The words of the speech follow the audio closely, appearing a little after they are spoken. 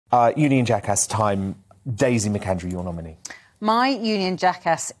Union Jackass time, Daisy McAndrew, your nominee. My Union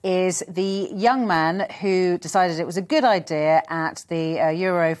Jackass is the young man who decided it was a good idea at the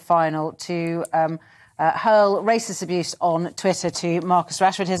Euro final to hurl racist abuse on Twitter to Marcus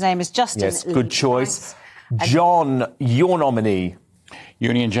Rashford. His name is Justin. Yes, good choice. John, your nominee.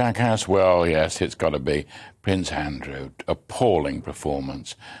 Union Jackass, well, yes, it's got to be Prince Andrew. Appalling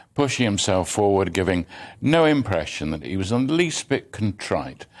performance, pushing himself forward, giving no impression that he was the least bit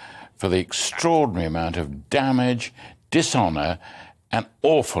contrite for the extraordinary amount of damage, dishonour and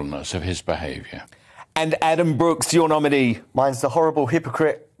awfulness of his behaviour. And Adam Brooks, your nominee. Mine's the horrible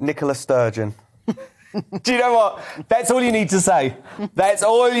hypocrite Nicola Sturgeon. Do you know what? That's all you need to say. That's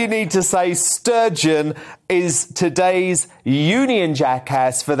all you need to say. Sturgeon is today's Union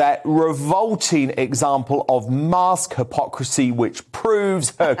Jackass for that revolting example of mask hypocrisy, which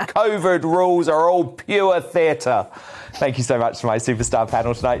proves her COVID rules are all pure theatre. Thank you so much to my superstar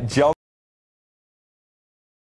panel tonight. John.